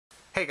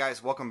Hey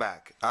guys, welcome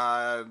back.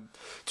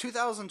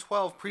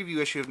 2012 preview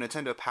issue of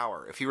Nintendo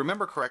Power. If you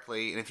remember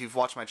correctly, and if you've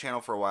watched my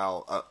channel for a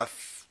while,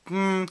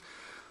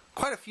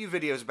 quite a few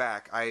videos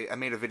back, I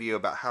made a video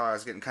about how I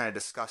was getting kind of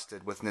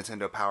disgusted with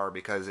Nintendo Power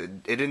because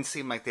it didn't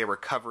seem like they were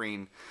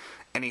covering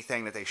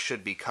anything that they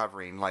should be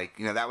covering. Like,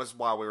 you know, that was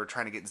while we were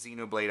trying to get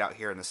Xenoblade out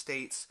here in the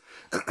States,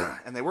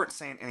 and they weren't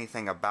saying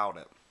anything about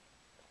it.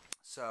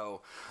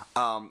 So,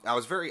 I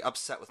was very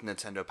upset with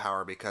Nintendo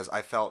Power because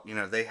I felt, you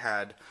know, they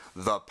had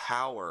the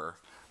power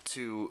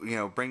to, you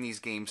know, bring these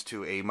games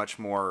to a much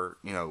more,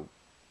 you know,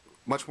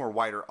 much more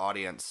wider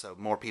audience so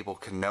more people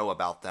can know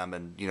about them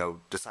and, you know,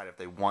 decide if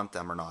they want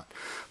them or not.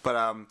 But,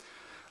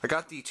 I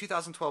got the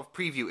 2012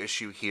 preview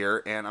issue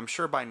here, and I'm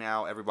sure by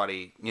now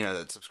everybody, you know,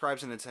 that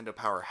subscribes to Nintendo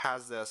Power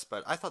has this,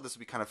 but I thought this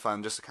would be kind of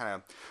fun just to kind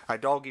of, I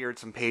dog-eared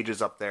some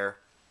pages up there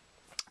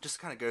just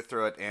to kind of go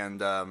through it and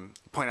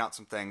point out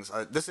some things.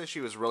 This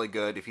issue is really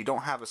good. If you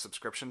don't have a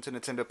subscription to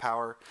Nintendo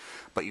Power,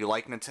 but you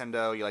like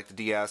Nintendo, you like the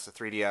DS, the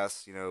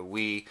 3DS, you know,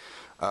 Wii,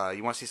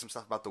 you want to see some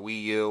stuff about the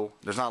Wii U.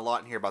 There's not a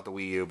lot in here about the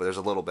Wii U, but there's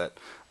a little bit.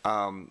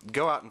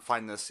 Go out and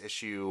find this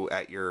issue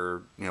at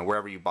your, you know,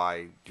 wherever you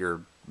buy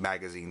your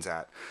magazines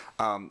at.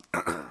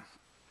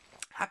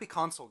 Happy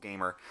Console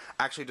Gamer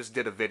actually just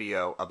did a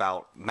video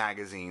about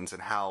magazines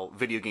and how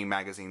video game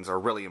magazines are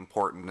really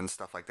important and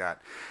stuff like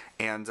that.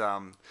 And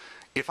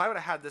if I would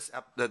have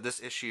had this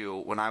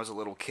issue when I was a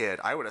little kid,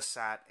 I would have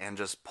sat and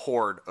just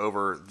pored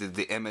over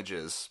the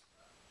images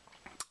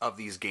of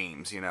these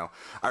games, you know.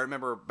 I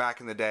remember back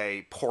in the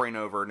day poring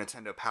over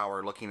Nintendo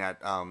Power, looking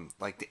at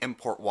like the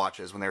import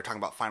watches when they were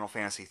talking about Final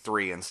Fantasy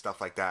III and stuff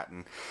like that,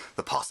 and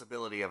the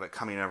possibility of it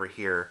coming over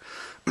here.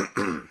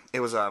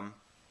 It was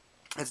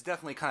it's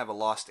definitely kind of a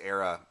lost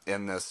era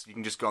in this. You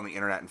can just go on the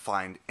internet and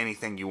find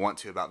anything you want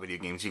to about video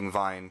games. You can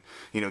find,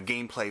 you know,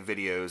 gameplay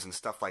videos and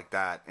stuff like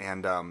that.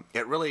 And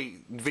it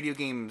really, video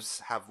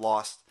games have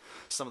lost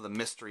some of the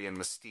mystery and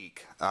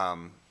mystique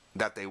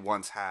that they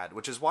once had,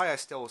 which is why I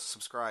still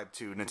subscribe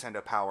to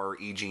Nintendo Power,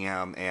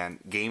 EGM, and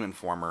Game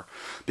Informer,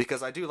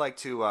 because I do like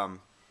to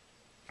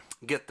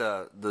get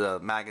the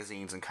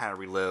magazines and kind of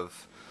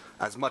relive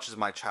as much as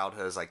my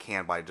childhood as I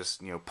can by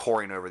just, you know,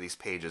 poring over these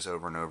pages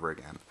over and over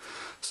again.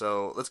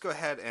 So let's go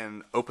ahead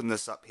and open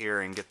this up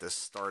here and get this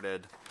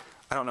started.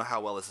 I don't know how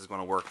well this is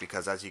going to work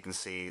because, as you can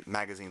see,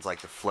 magazines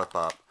like to flip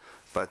up.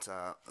 But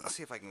let's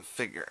see if I can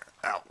figure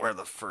out where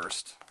the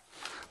first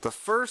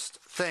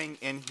thing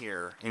in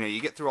here, you know, you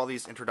get through all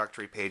these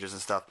introductory pages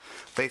and stuff,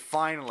 they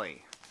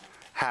finally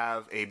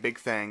have a big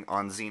thing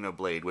on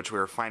Xenoblade, which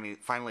we're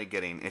finally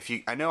getting.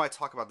 I know I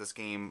talk about this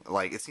game,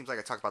 like, it seems like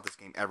I talk about this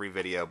game every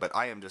video, but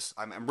I'm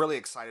really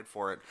excited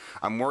for it.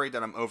 I'm worried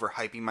that I'm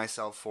overhyping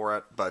myself for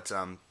it, but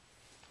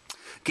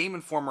Game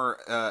Informer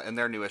in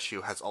their new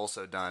issue has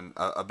also done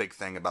a big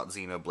thing about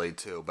Xenoblade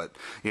 2, but,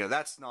 you know,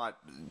 that's not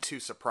too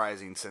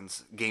surprising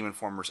since Game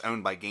Informer's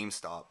owned by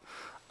GameStop.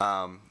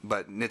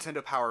 But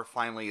Nintendo Power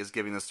finally is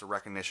giving this the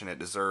recognition it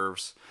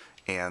deserves,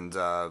 and,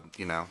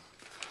 you know,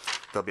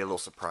 there'll be a little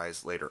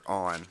surprise later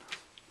on.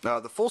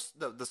 The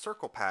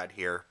circle pad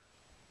here,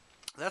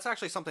 that's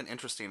actually something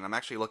interesting. I'm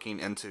actually looking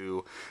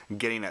into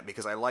getting it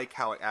because I like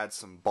how it adds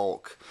some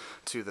bulk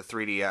to the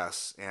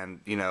 3DS.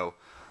 And, you know,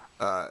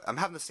 I'm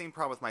having the same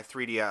problem with my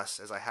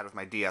 3DS as I had with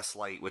my DS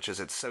Lite, which is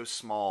it's so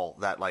small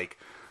that, like,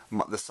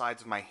 the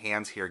sides of my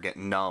hands here get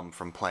numb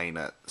from playing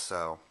it.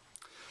 So,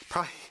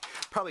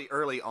 probably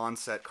early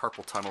onset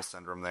carpal tunnel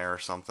syndrome there or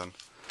something.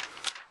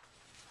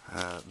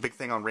 Big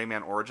thing on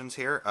Rayman Origins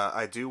here.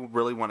 I do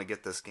really want to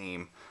get this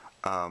game.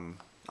 I'm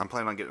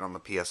planning on getting it on the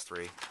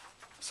PS3.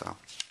 So,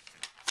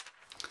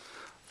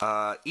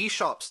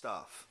 eShop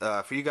stuff.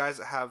 For you guys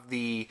that have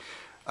the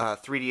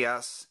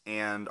 3DS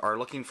and are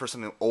looking for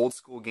some old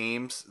school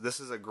games, this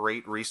is a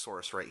great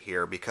resource right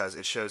here because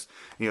it shows,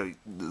 you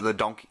know,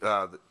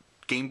 the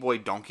Game Boy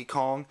Donkey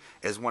Kong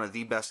is one of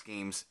the best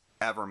games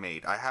ever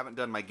made. I haven't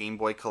done my Game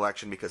Boy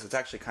collection because it's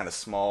actually kind of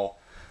small.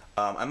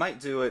 I might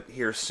do it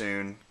here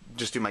soon.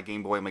 Just do my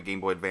Game Boy and my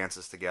Game Boy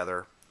Advances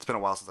together. It's been a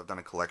while since I've done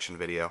a collection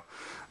video.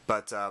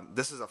 But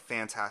this is a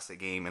fantastic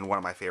game and one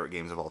of my favorite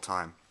games of all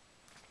time.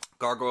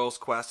 Gargoyle's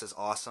Quest is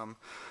awesome.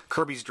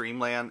 Kirby's Dream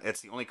Land,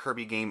 it's the only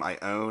Kirby game I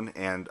own,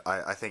 and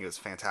I think it's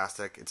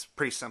fantastic. It's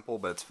pretty simple,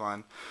 but it's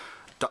fun.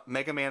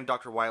 Mega Man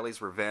Dr.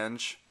 Wily's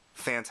Revenge,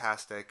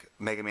 fantastic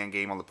Mega Man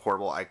game on the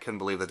portable. I couldn't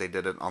believe that they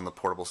did it on the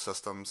portable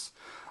systems.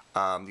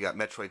 You got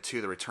Metroid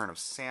 2, The Return of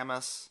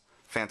Samus.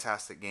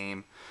 Fantastic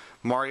game.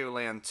 Mario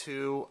Land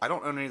 2. I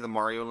don't own any of the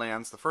Mario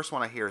Lands. The first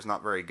one I hear is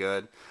not very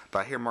good, but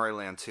I hear Mario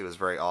Land 2 is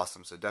very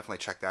awesome, so definitely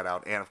check that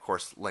out. And, of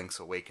course, Link's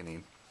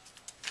Awakening.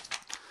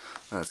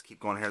 Let's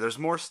keep going here. There's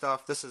more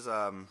stuff. This is,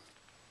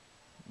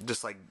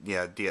 just like,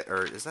 yeah,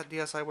 or is that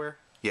DSiWare?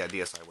 Yeah,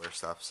 DSiWare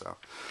stuff, so.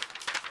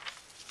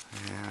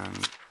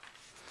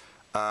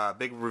 And,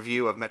 big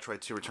review of Metroid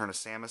 2 Return of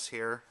Samus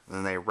here.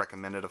 And they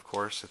recommend it, of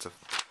course. It's a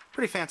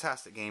pretty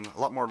fantastic game. A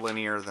lot more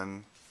linear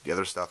than the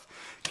other stuff.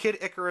 Kid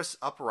Icarus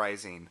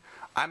Uprising.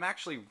 I'm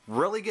actually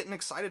really getting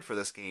excited for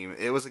this game.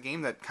 It was a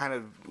game that kind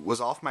of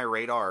was off my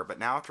radar, but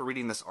now after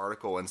reading this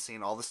article and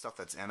seeing all the stuff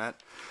that's in it,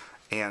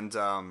 and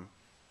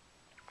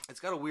it's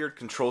got a weird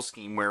control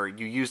scheme where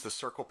you use the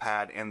circle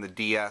pad and the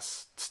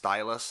DS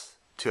stylus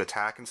to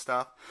attack and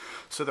stuff.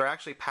 So they're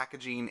actually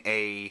packaging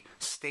a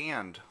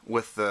stand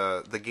with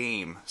the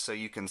game, so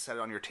you can set it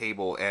on your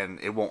table and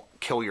it won't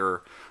kill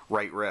your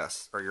right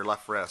wrist or your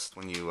left wrist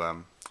when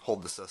you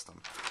hold the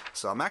system.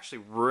 So I'm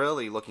actually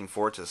really looking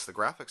forward to this. The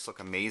graphics look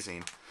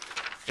amazing.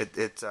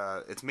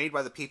 It's made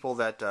by the people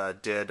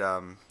that did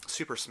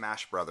Super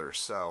Smash Brothers,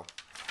 so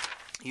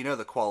you know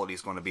the quality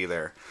is going to be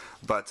there.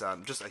 But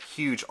just a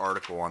huge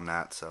article on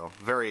that, so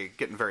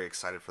getting very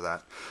excited for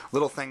that.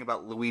 Little thing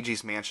about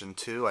Luigi's Mansion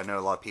 2, I know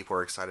a lot of people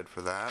are excited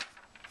for that.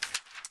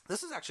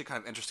 This is actually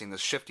kind of interesting,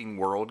 this shifting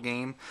world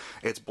game.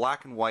 It's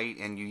black and white,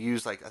 and you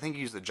use, I think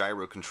you use the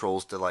gyro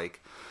controls to,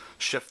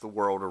 shift the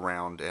world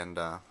around, and,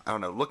 I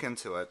don't know, look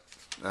into it.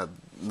 The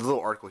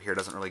little article here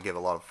doesn't really give a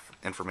lot of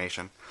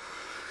information.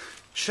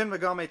 Shin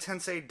Megami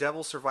Tensei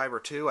Devil Survivor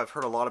 2. I've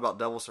heard a lot about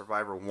Devil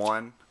Survivor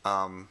 1,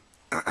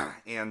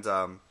 and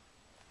I'm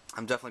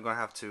definitely going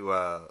to have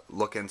to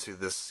look into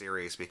this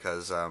series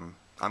because I'm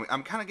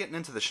kind of getting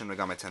into the Shin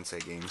Megami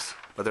Tensei games,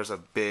 but there's a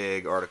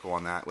big article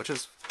on that, which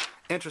is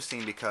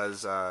interesting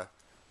because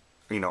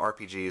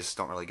RPGs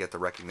don't really get the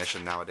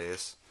recognition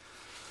nowadays.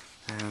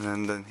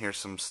 And then here's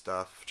some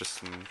stuff, just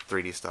some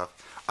 3D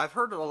stuff. I've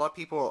heard a lot of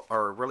people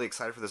are really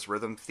excited for this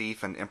Rhythm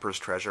Thief and Emperor's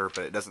Treasure,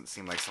 but it doesn't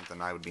seem like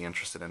something I would be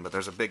interested in. But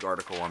there's a big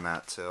article on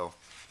that too.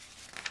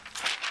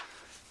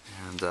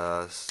 And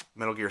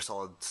Metal Gear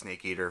Solid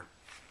Snake Eater.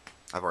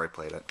 I've already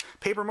played it.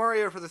 Paper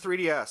Mario for the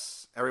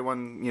 3DS.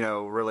 Everyone,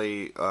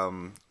 really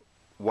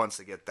wants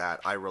to get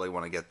that. I really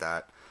want to get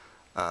that.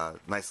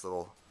 Nice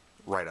little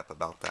write-up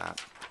about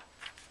that.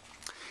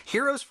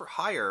 Heroes for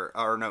Hire,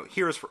 or no,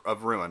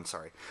 of Ruin,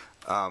 sorry.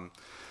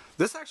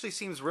 This actually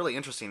seems really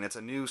interesting. It's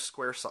a new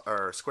Square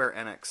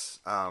Enix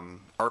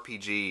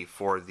RPG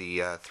for the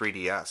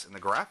 3DS, and the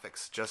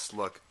graphics just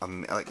look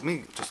let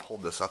me just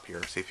hold this up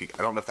here, see if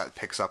I don't know if that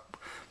picks up.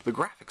 The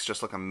graphics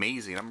just look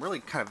amazing. I'm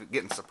really kind of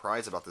getting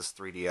surprised about this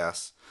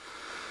 3DS.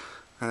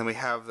 And then we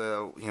have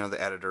the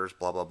the editors,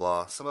 blah blah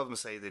blah. Some of them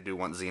say they do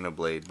want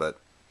Xenoblade, but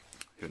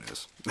who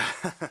knows?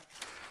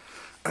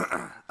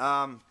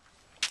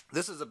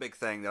 This is a big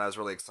thing that I was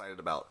really excited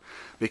about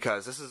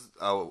because this is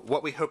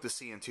what we hope to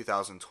see in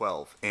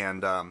 2012,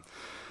 and a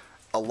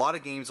lot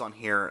of games on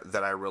here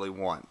that I really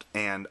want.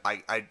 And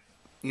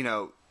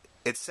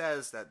it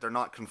says that they're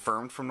not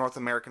confirmed from North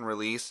American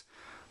release,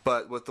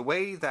 but with the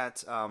way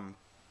that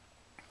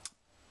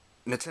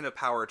Nintendo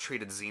Power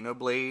treated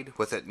Xenoblade,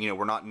 with it,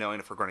 we're not knowing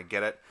if we're going to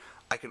get it.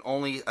 I can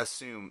only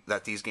assume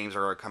that these games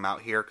are going to come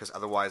out here because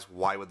otherwise,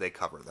 why would they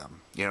cover them?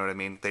 You know what I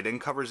mean? They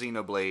didn't cover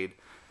Xenoblade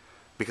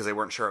because they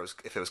weren't sure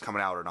if it was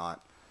coming out or not.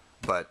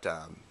 But,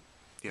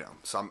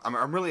 so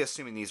I'm really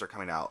assuming these are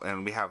coming out.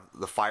 And we have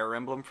the Fire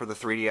Emblem for the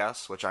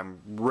 3DS, which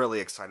I'm really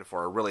excited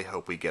for. I really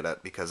hope we get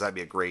it because that'd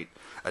be a great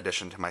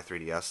addition to my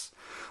 3DS.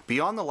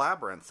 Beyond the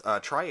Labyrinth,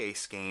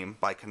 Tri-Ace game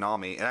by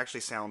Konami. It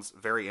actually sounds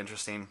very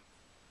interesting.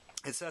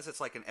 It says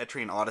it's like an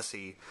Etrian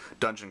Odyssey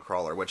dungeon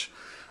crawler, which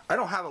I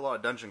don't have a lot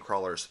of dungeon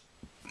crawlers,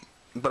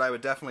 but I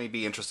would definitely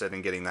be interested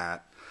in getting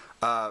that.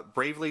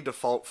 Bravely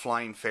Default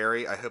Flying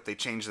Fairy. I hope they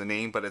change the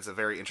name, but it's a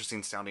very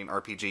interesting sounding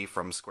RPG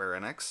from Square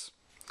Enix.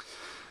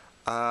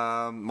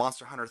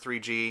 Monster Hunter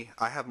 3G.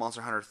 I have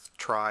Monster Hunter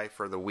Tri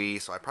for the Wii,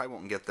 so I probably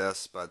won't get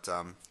this, but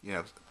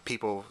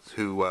people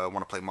who want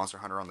to play Monster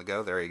Hunter on the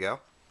go, there you go.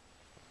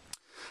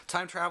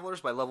 Time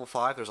Travelers by Level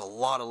 5. There's a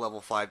lot of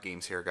Level 5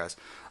 games here, guys.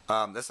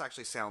 This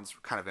actually sounds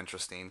kind of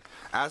interesting.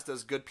 As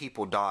does Good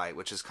People Die,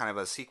 which is kind of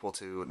a sequel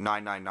to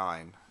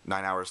 999.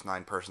 9 Hours,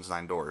 9 Persons,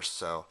 9 Doors.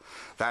 So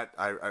that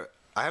I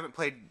haven't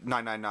played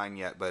 999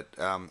 yet, but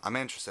I'm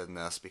interested in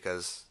this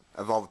because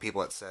of all the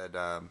people that said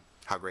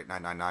how great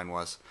 999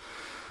 was.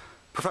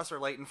 Professor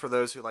Layton, for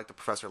those who like the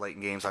Professor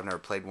Layton games. I've never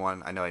played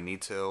one. I know I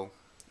need to.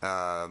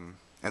 And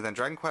then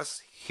Dragon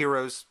Quest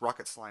Heroes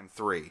Rocket Slime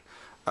 3.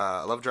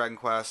 I love Dragon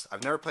Quest.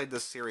 I've never played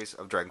this series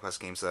of Dragon Quest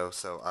games, though,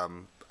 so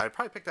I'd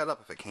probably pick that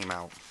up if it came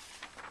out.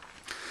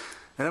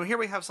 And then here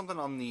we have something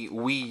on the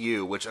Wii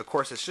U, which, of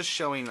course, it's just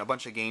showing a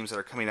bunch of games that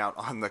are coming out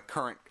on the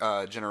current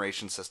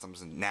generation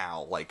systems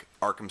now, like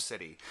Arkham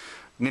City.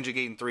 Ninja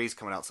Gaiden 3 is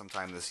coming out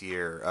sometime this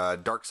year.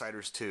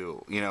 Darksiders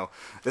 2.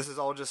 This is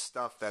all just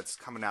stuff that's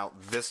coming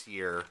out this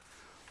year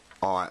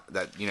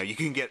that you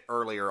can get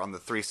earlier on the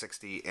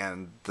 360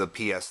 and the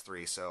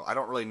PS3. So I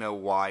don't really know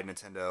why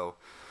Nintendo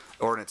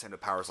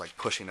Power is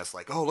pushing us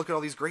oh, look at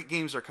all these great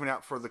games that are coming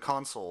out for the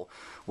console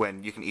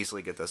when you can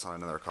easily get this on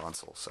another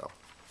console. So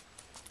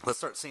let's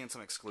start seeing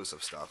some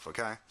exclusive stuff,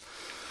 okay?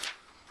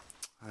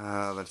 The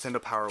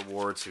Nintendo Power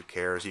Awards, who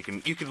cares? You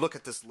can look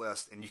at this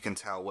list and you can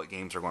tell what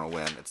games are going to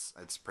win.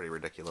 It's pretty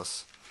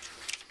ridiculous.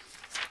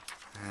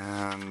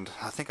 And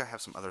I think I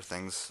have some other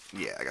things.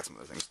 Yeah, I got some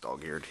other things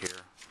dog-eared here.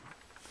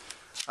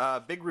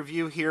 Big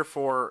review here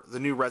for the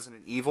new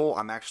Resident Evil.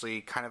 I'm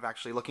actually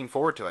looking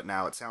forward to it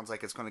now. It sounds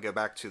like it's going to go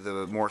back to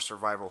the more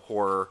survival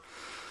horror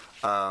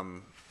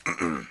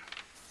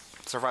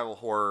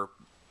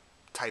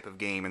type of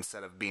game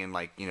instead of being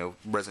like, you know,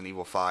 Resident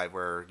Evil 5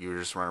 where you were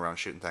just running around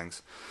shooting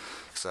things.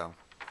 So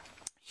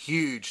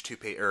huge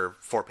 2-page or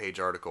 4-page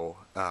article.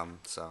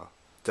 So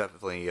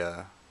definitely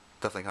kind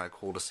of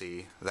cool to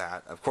see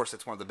that. Of course,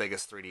 it's one of the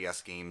biggest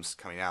 3DS games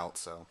coming out.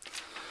 So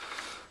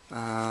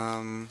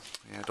yeah,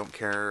 don't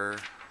care.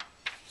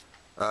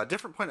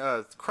 Different point.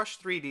 Crush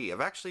 3D.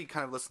 I've actually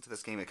kind of listened to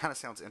this game. It kind of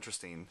sounds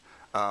interesting.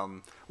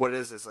 What it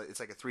is it's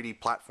like a 3D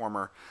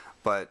platformer,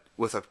 but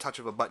with a touch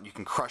of a button, you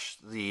can crush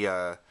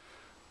the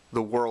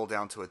world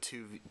down to a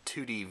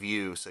 2D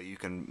view, so you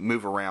can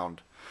move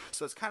around.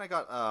 So it's kind of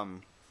got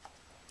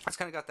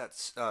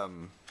that.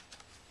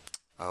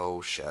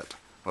 Oh shit!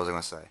 What was I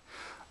going to say?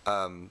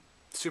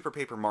 Super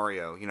Paper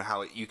Mario. You know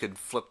how you could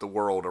flip the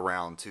world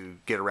around to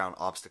get around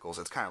obstacles.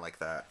 It's kind of like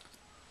that.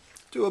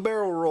 Do a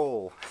barrel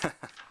roll.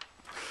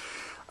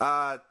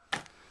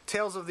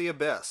 Tales of the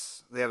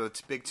Abyss. They have a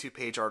big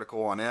 2-page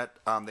article on it.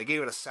 They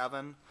gave it a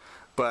 7,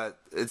 but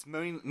it's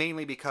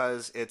mainly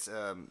because it's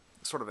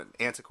sort of an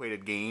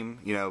antiquated game,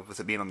 you know, with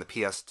it being on the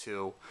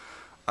PS2.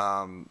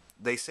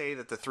 They say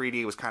that the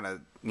 3D was kind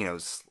of, you know,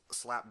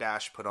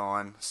 slapdash put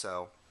on,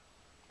 so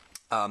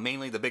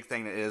mainly the big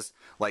thing is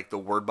like the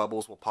word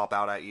bubbles will pop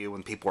out at you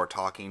when people are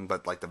talking,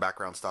 but like the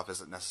background stuff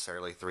isn't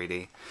necessarily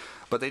 3D.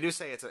 But they do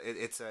say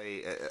it's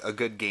a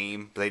good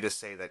game. They just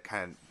say that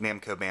kind of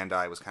Namco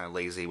Bandai was kind of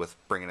lazy with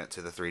bringing it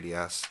to the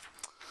 3DS.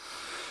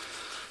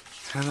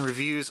 And the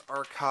reviews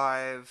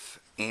archive,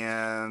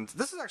 and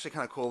this is actually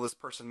kind of cool. This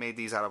person made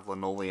these out of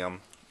linoleum.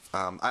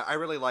 I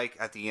really like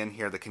at the end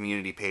here the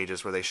community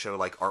pages where they show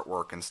like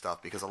artwork and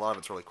stuff, because a lot of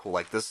it's really cool.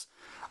 Like this,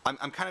 I'm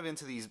kind of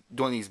into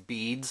doing these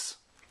beads.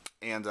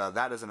 And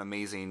that is an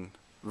amazing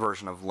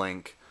version of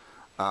Link.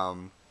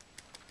 I'm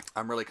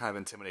really kind of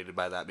intimidated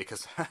by that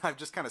because I've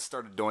just kind of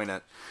started doing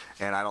it,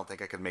 and I don't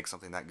think I could make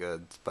something that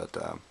good. But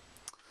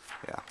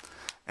yeah.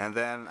 And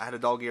then I had to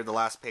dog ear the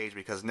last page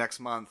because next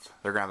month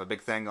they're gonna have a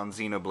big thing on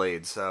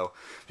Xenoblade. So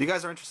if you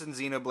guys are interested in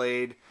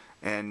Xenoblade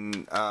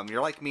and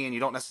you're like me and you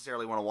don't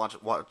necessarily want to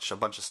watch a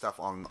bunch of stuff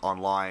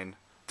online,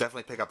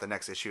 definitely pick up the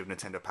next issue of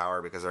Nintendo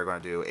Power because they're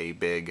going to do a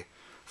big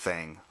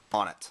thing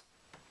on it.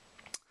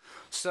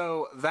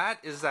 So that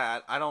is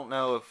that. I don't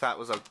know if that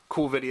was a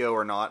cool video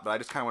or not, but I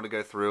just kind of want to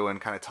go through and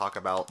kind of talk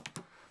about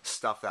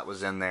stuff that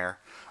was in there.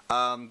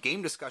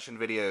 Game discussion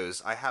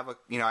videos. I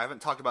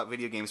haven't talked about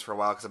video games for a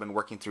while because I've been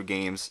working through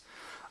games.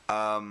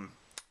 I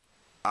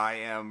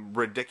am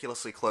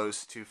ridiculously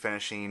close to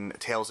finishing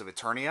Tales of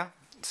Eternia,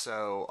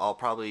 so that'll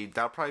probably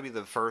be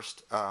the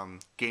first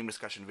game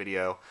discussion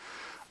video.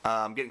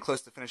 I'm getting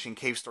close to finishing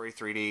Cave Story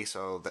 3D,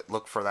 so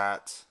look for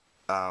that.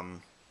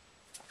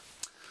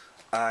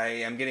 I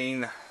am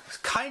getting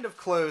kind of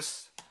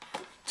close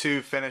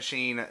to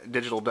finishing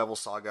Digital Devil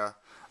Saga.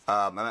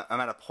 I'm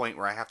at a point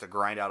where I have to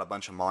grind out a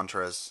bunch of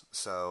mantras.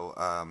 So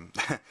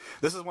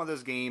this is one of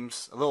those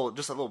games,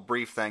 just a little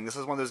brief thing. This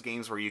is one of those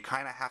games where you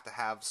kind of have to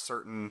have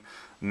certain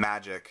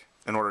magic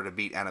in order to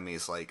beat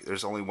enemies. Like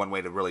there's only one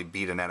way to really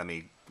beat an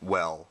enemy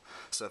well.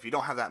 So if you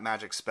don't have that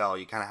magic spell,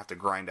 you kind of have to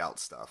grind out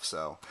stuff.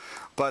 So,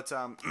 but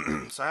so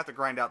I have to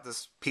grind out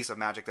this piece of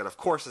magic that, of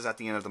course, is at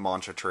the end of the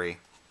mantra tree.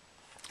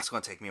 It's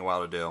going to take me a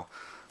while to do,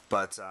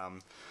 but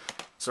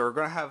so we're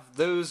going to have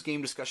those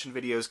game discussion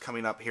videos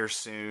coming up here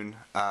soon.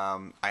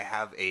 I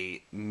have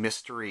a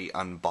mystery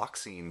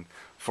unboxing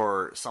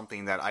for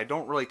something that I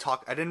didn't really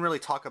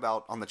talk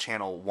about on the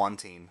channel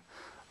wanting,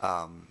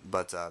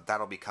 but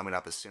that'll be coming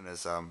up as soon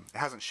as it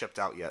hasn't shipped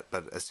out yet,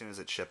 but as soon as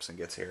it ships and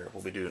gets here,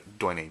 we'll be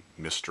doing a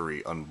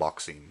mystery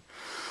unboxing.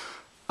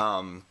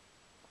 And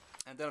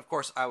then of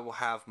course I will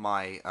have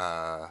my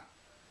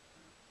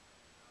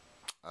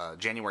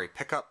January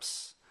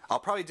pickups. I'll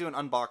probably do an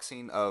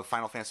unboxing of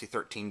Final Fantasy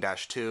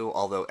 13-2,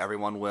 although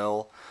everyone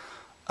will.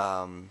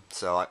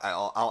 So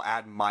I'll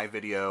add my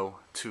video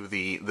to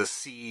the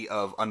sea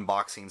of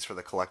unboxings for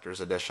the collector's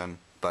edition.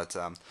 But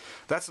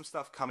that's some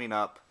stuff coming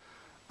up.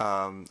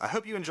 I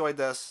hope you enjoyed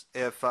this.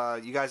 If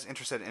you guys are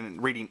interested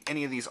in reading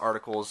any of these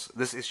articles,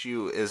 this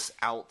issue is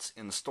out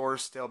in the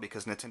stores still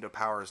because Nintendo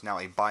Power is now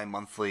a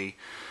bi-monthly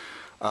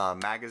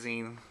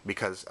magazine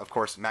because, of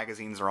course,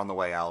 magazines are on the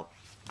way out.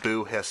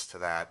 Boo hiss to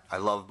that. I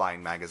love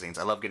buying magazines.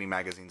 I love getting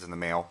magazines in the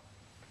mail.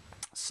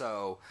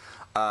 So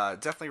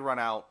definitely run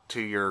out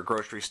to your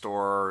grocery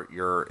store,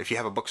 if you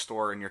have a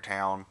bookstore in your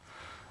town,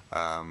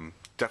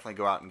 definitely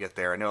go out and get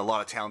there. I know a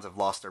lot of towns have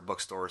lost their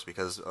bookstores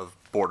because of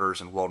Borders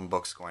and Walden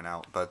Books going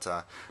out, but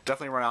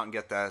definitely run out and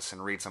get this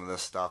and read some of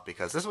this stuff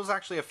because this was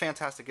actually a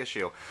fantastic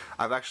issue.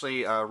 I've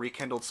actually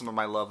rekindled some of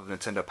my love of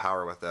Nintendo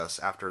Power with this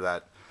after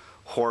that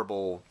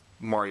horrible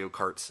Mario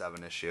Kart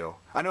 7 issue.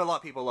 I know a lot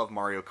of people love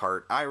Mario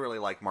Kart. I really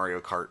like Mario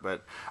Kart,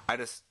 but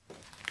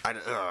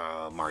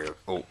Mario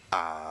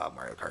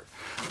Kart.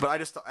 But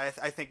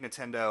I think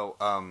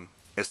Nintendo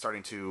is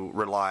starting to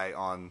rely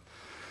on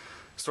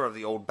sort of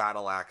the old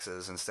battle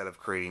axes instead of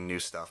creating new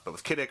stuff. But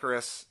with Kid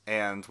Icarus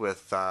and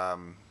with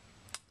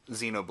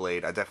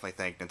Xenoblade, I definitely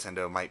think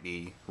Nintendo might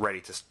be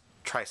ready to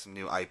try some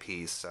new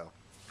IPs. So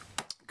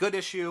good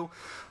issue.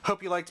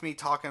 Hope you liked me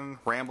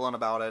rambling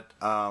about it.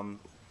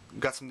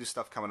 got some new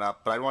stuff coming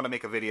up, but I want to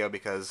make a video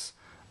because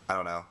I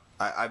don't know.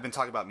 I've been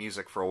talking about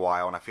music for a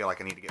while, and I feel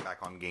like I need to get back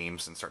on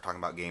games and start talking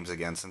about games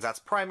again, since that's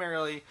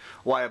primarily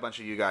why a bunch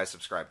of you guys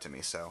subscribe to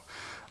me. So,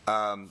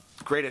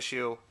 great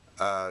issue.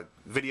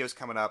 Videos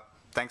coming up.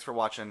 Thanks for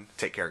watching.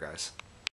 Take care, guys.